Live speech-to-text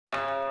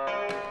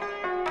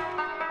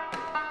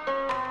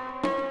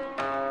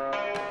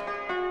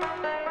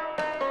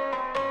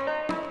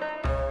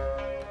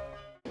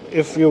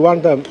if you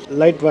want a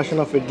light version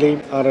of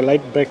idli or a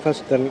light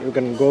breakfast, then you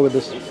can go with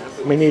this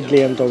Mini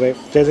Idly and Tovve.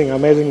 Tasting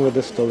amazing with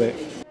this Tovve.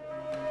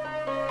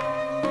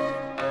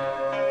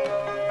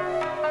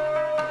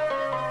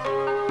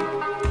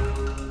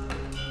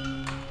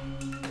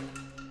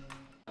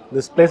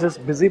 This place is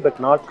busy but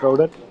not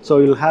crowded, so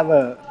you'll have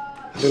a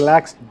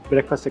relaxed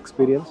breakfast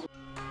experience.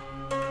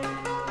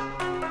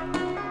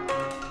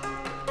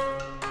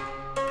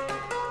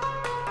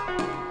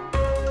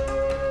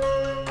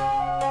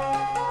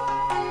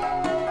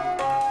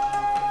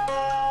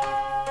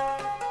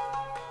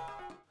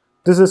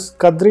 This is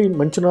Kadri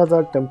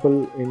Manchunatha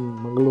temple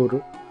in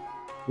Mangalore,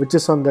 which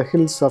is on the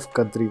hills of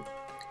Kadri.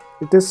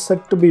 It is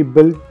said to be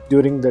built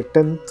during the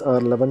 10th or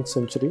 11th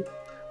century.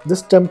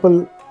 This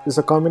temple is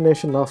a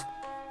combination of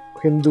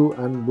Hindu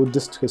and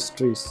Buddhist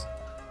histories.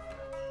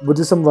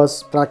 Buddhism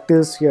was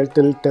practiced here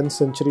till 10th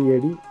century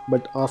AD,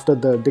 but after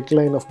the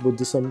decline of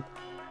Buddhism,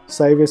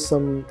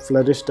 Saivism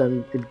flourished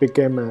and it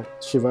became a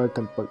Shiva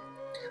temple.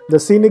 The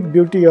scenic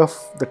beauty of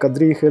the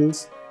Kadri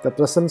hills, the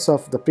presence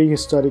of the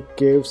prehistoric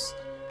caves,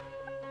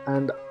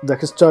 and the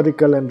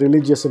historical and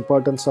religious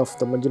importance of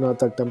the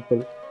Manjunatha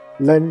temple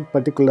lend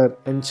particular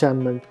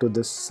enchantment to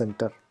this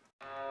center.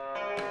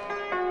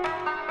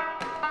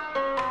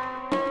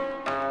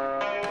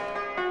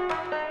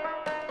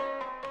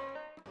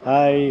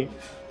 Hi,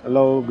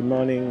 hello, good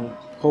morning.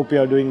 Hope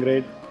you are doing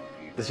great.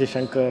 This is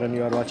Shankar and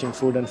you are watching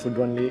Food and Food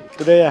Only.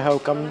 Today I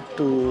have come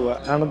to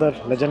another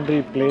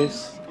legendary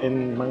place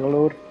in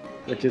Mangalore,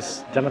 which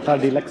is Janatha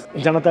Deluxe.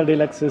 Janatha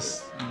Deluxe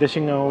is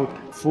dishing out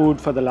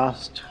food for the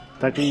last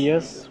 30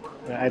 years.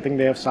 I think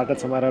they have started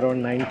somewhere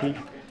around 90.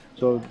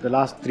 So the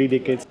last 3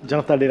 decades,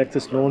 Janatha Deluxe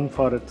is known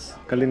for its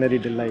culinary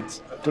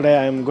delights. Today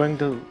I am going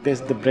to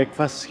taste the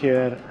breakfast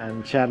here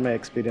and share my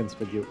experience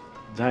with you.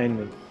 Join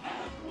me.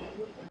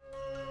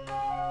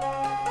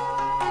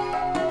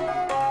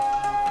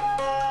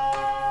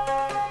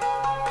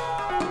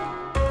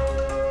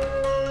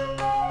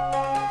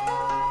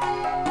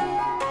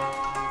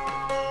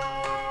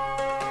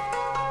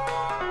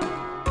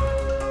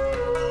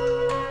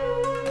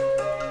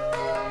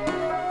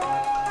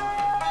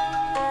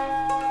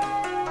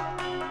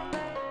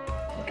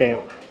 Okay,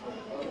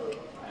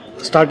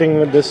 starting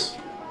with this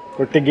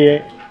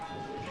Kottige,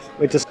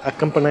 which is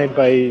accompanied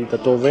by the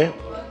Tovve.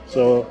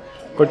 So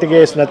Kottige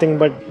is nothing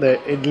but the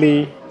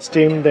idli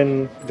steamed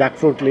in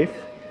jackfruit leaf.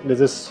 This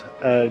is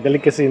a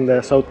delicacy in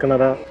the South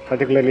Canara,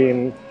 particularly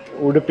in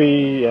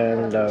Udupi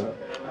and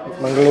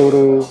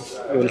Mangalore.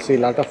 You will see a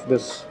lot of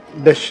this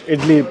dish,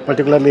 idli,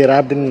 particularly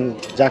wrapped in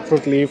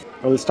jackfruit leaf.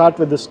 I will start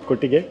with this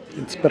Kottige.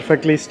 It's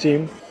perfectly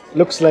steamed.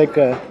 Looks like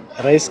a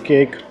rice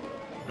cake.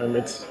 And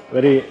it's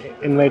very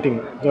inviting.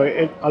 So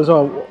it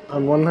also,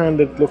 on one hand,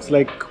 it looks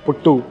like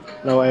puttu.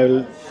 Now I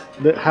will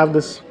have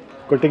this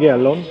Kottige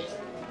alone.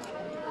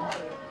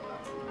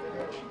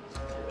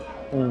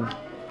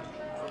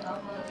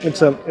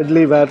 It's a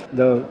idli where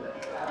the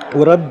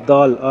urad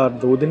dal or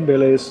the Udin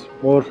bele is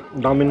more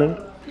dominant.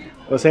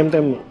 At the same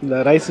time,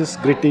 the rice is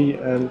gritty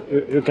and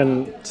you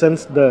can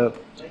sense the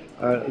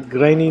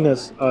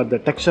grininess or the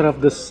texture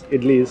of this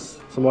idli is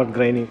somewhat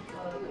grainy.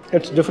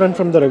 It's different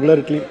from the regular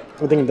idli.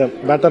 I think the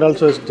batter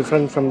also is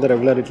different from the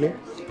regular idli,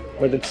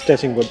 but it's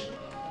tasting good.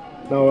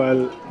 Now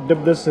I'll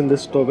dip this in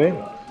this Tovve.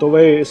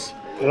 Tovve is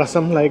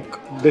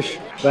rasam-like dish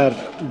where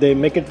they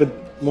make it with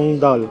mung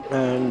dal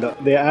and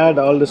they add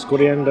all this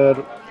coriander,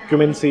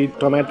 cumin seed,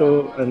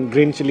 tomato and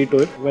green chili to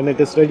it. When it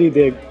is ready,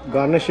 they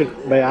garnish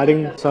it by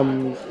adding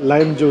some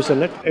lime juice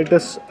in it. It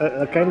is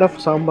a kind of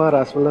sambar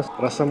as well as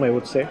rasam, I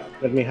would say.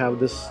 Let me have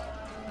this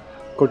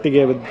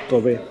Kottige with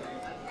Tovve.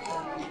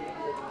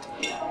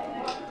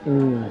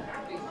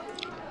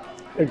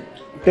 It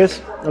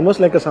tastes almost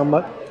like a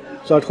sambar.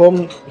 So at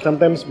home,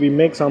 sometimes we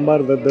make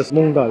sambar with this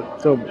mung dal.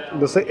 So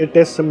it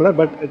tastes similar,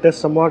 but it is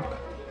somewhat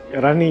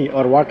runny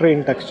or watery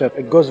in texture.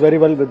 It goes very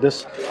well with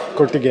this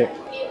Kottige,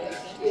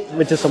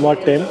 which is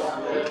somewhat tame.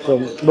 So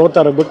both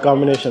are a good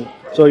combination.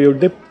 So you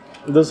dip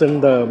this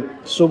in the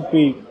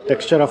soupy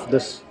texture of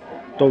this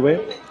Tovve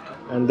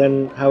and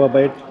then have a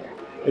bite.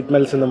 It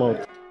melts in the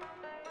mouth.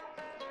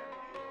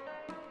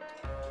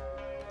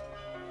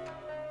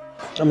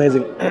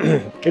 Amazing.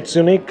 It's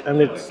unique and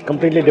it's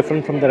completely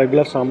different from the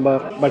regular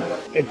sambar, but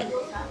it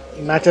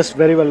matches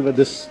very well with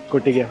this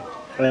Kottige.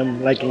 I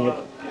am liking it.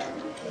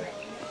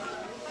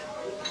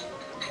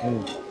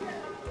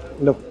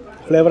 The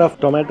flavor of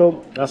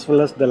tomato as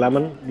well as the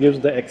lemon gives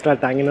the extra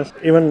tanginess.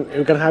 Even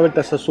you can have it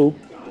as a soup.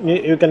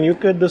 You can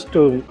equate this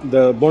to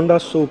the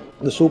bonda soup,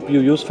 the soup you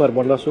use for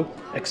bonda soup.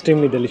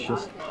 Extremely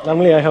delicious.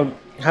 Normally I have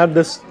had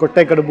this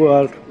kotte kadubu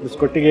or this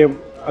Kottige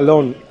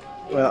alone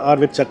or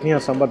with chutney or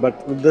sambar,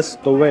 but with this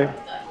Tovve,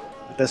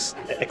 it is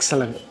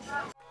excellent.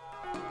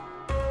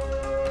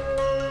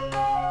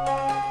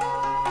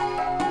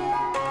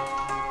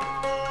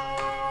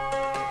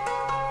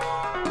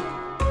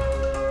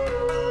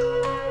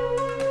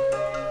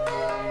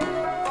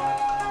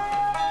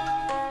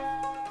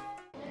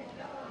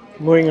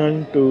 Moving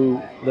on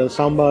to the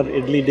sambar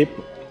idli dip.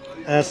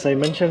 As I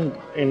mentioned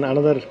in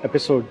another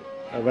episode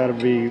where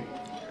we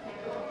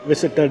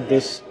visited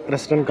this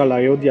restaurant called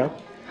Ayodhya.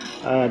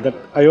 That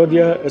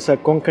Ayodhya is a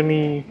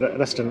Konkani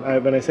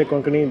restaurant. When I say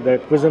Konkani, the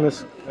cuisine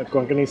is a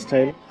Konkani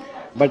style,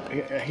 but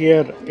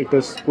here it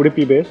is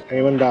Udupi based.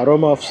 Even the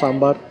aroma of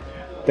Sambar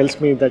tells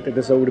me that it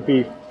is a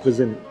Udupi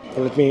cuisine.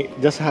 So let me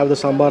just have the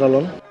Sambar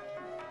alone.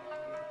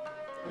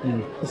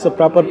 It's a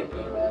proper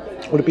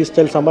Udupi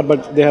style Sambar,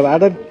 but they have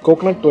added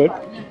coconut to it.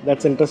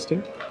 That's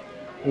interesting.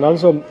 And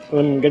also,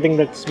 when getting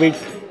that sweet,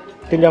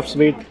 tinge of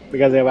sweet,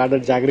 because they have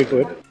added jaggery to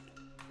it.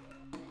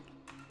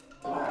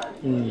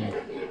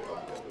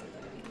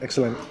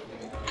 Excellent.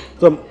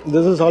 So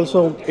this is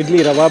also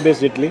idli rava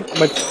based idli,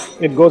 but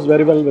it goes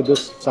very well with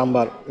this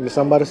sambar. The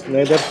sambar is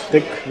neither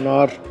thick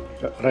nor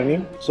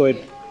runny, so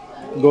it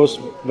goes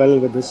well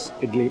with this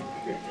idli.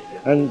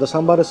 And the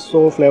sambar is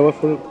so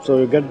flavorful, so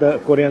you get the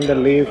coriander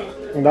leaf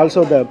and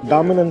also the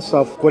dominance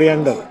of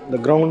coriander, the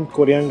ground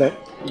coriander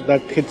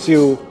that hits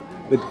you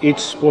with each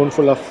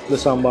spoonful of the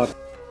sambar.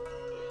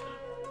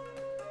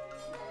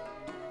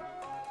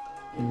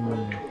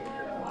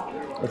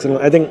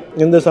 Excellent. I think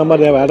in the sambar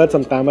they have added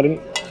some tamarind,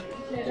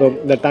 so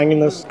the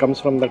tanginess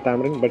comes from the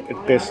tamarind, but it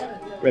tastes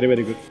very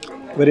good.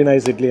 Very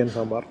nice idli and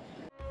sambar.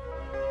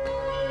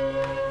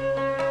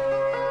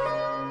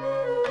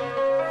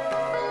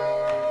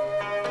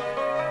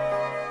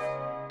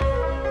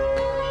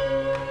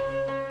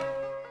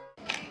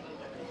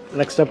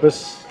 Next up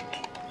is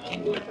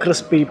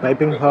crispy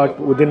piping hot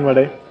Udin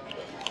Vade.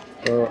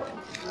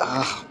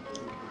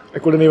 I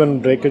couldn't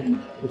even break it.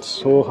 It's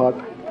so hot.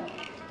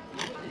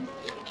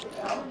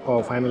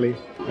 Oh, finally.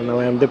 And now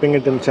I am dipping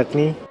it in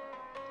chutney.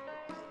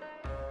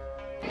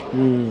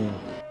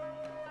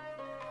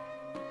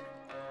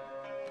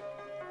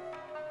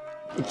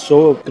 It's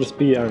so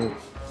crispy and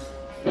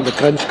the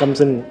crunch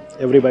comes in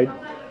every bite.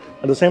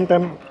 At the same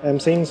time, I am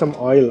seeing some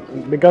oil.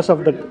 Because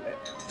of the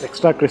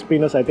extra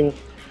crispiness, I think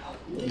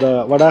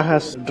the vada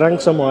has drunk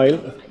some oil.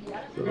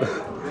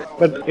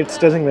 But it's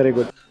tasting very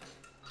good.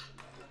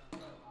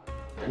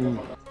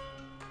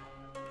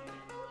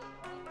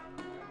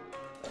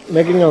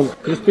 Making a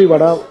crispy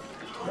vada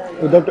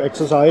without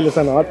excess oil is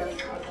an art,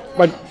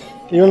 but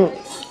even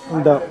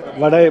the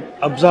vada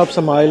absorbs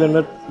some oil in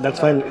it, that's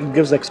fine. It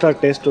gives extra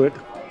taste to it.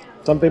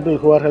 Some people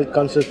who are health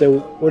conscious, they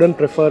wouldn't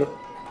prefer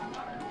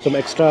some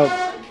extra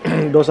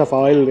dose of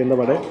oil in the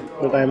vada,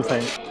 but I am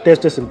fine.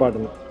 Taste is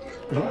important.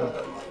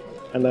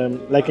 And I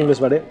am liking this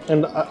vada.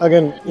 And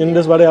again, in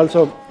this vada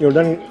also, you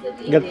don't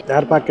get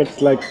air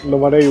packets like the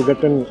vada you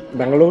get in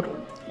Bangalore.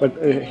 But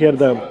here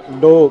the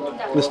dough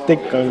is thick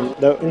and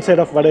the inside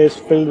of vada is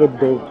filled with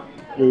dough.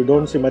 You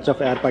don't see much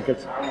of air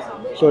packets.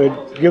 So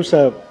it gives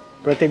a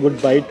pretty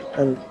good bite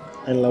and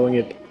I'm loving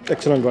it.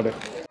 Excellent vada.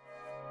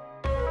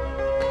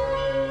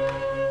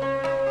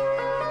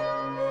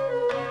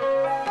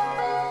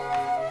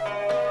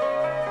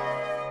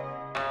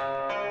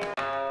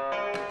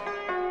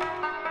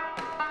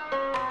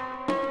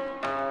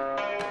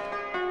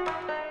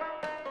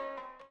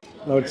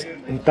 Now it's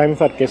time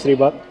for kesari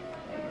bath.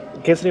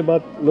 Kesari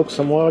bath looks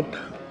somewhat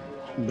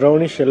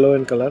brownish yellow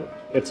in color.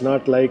 It's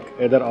not like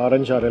either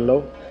orange or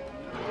yellow,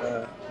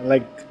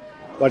 like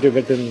what you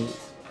get in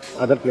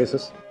other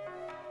places.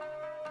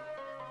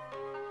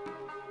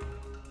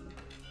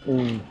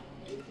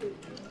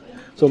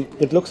 So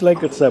it looks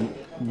like it's a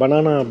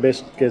banana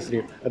based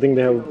kesari. I think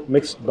they have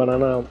mixed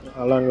banana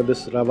along with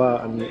this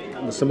rava and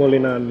the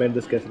semolina and made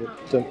this kesari.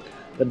 So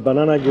that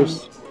banana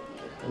gives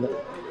an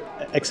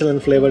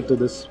excellent flavor to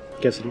this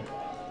kesari.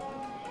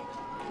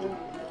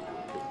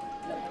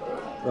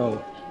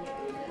 Wow.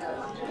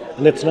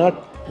 And it's not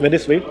very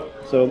sweet,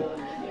 so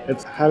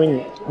it's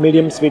having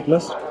medium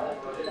sweetness.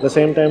 At the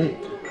same time,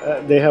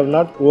 they have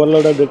not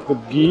overloaded it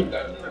with ghee,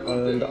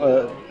 and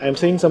I'm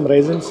seeing some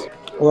raisins.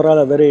 Overall,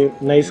 a very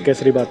nice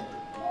kesari bath.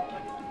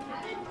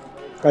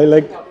 I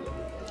like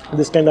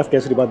this kind of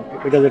kesari bath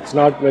because it's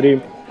not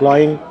very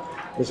cloying.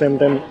 At the same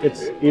time,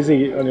 it's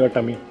easy on your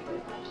tummy.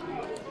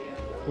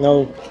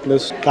 Now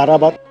this kara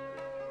bath.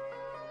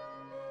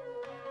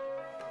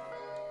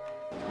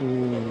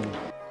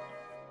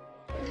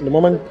 The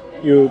moment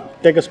you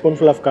take a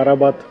spoonful of kara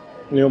bath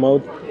in your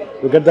mouth,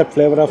 you get that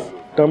flavor of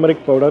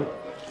turmeric powder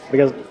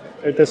because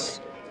it is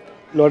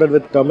loaded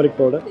with turmeric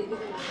powder.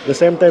 At the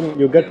same time,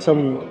 you get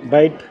some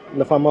bite in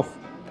the form of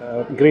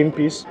green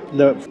peas.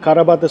 The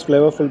kara bath is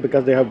flavorful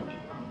because they have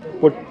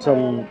put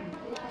some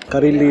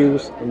curry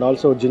leaves and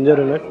also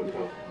ginger in it,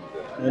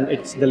 and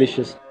it's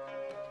delicious.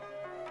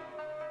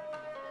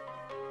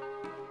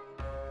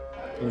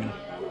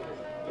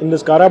 In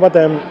this kara bath,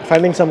 I am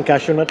finding some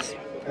cashew nuts.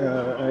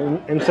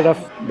 Instead of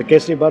the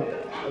kesari bath,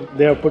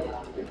 they have put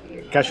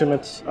cashew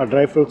nuts or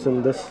dry fruits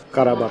in this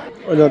kara bath.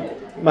 The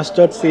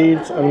mustard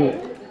seeds and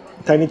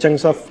tiny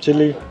chunks of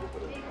chili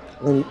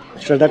and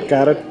shredded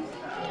carrot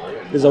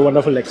is a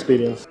wonderful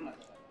experience.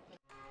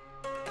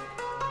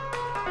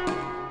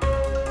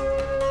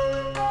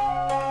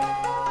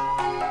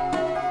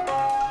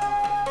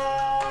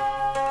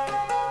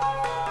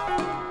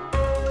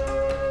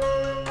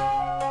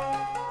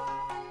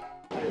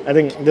 I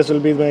think this will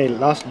be my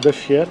last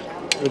dish here,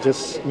 which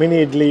is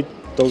Mini Idly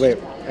Tovve.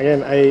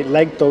 Again, I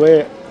like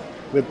Tovve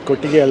with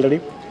Kottige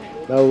already.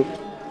 Now,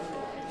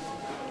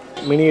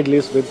 mini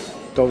idlis with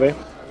Tovve.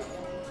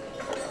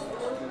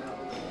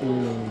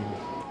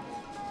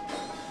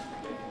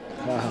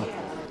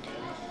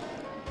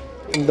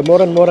 The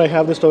more and more I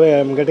have this Tovve, I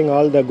am getting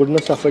all the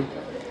goodness of it.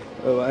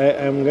 I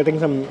am getting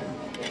some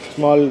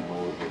small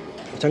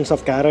chunks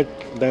of carrot,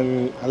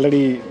 then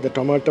already the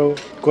tomato,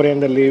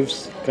 coriander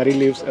leaves, curry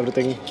leaves,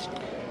 everything.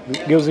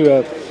 It gives you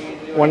a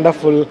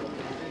wonderful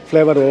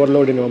flavor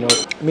overload in your mouth.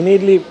 Mini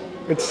idli,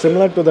 it's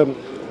similar to the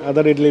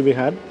other idli we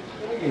had,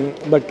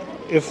 but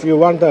if you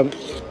want a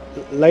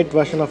light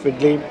version of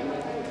idli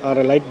or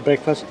a light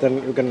breakfast,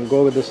 then you can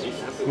go with this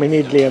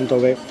mini idli and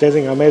Tovve.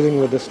 Tasting amazing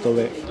with this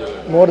Tovve.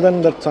 More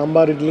than that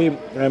Sambar idli,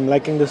 I am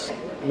liking this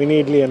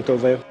mini idli and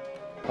Tovve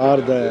or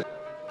the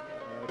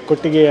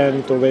Kottige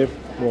and Tovve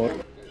more.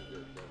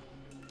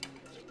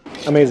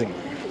 Amazing.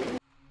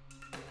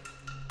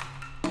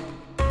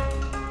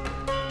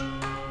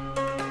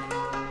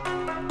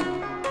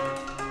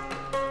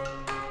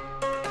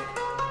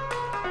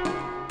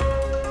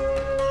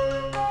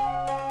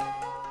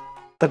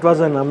 That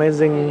was an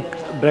amazing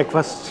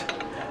breakfast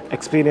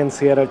experience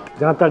here at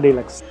Janatha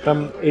Deluxe.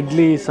 From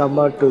Idli,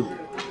 Sambar to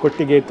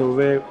Kottige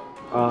Tovve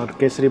or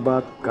Kesari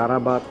Bath, Kara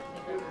Bath,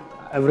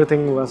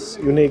 everything was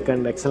unique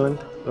and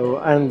excellent. So,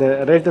 and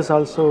the rate is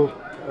also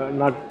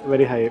not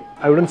very high.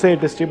 I wouldn't say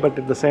it is cheap, but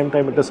at the same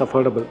time it is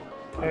affordable.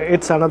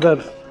 It's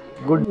another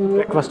good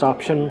breakfast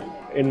option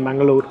in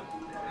Mangalore.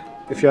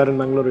 If you are in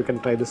Mangalore, you can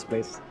try this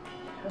place.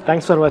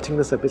 Thanks for watching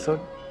this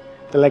episode.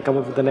 Till I come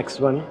up with the next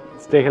one,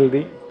 stay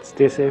healthy,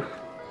 stay safe,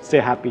 stay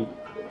happy.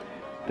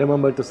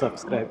 Remember to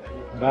subscribe.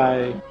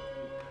 Bye.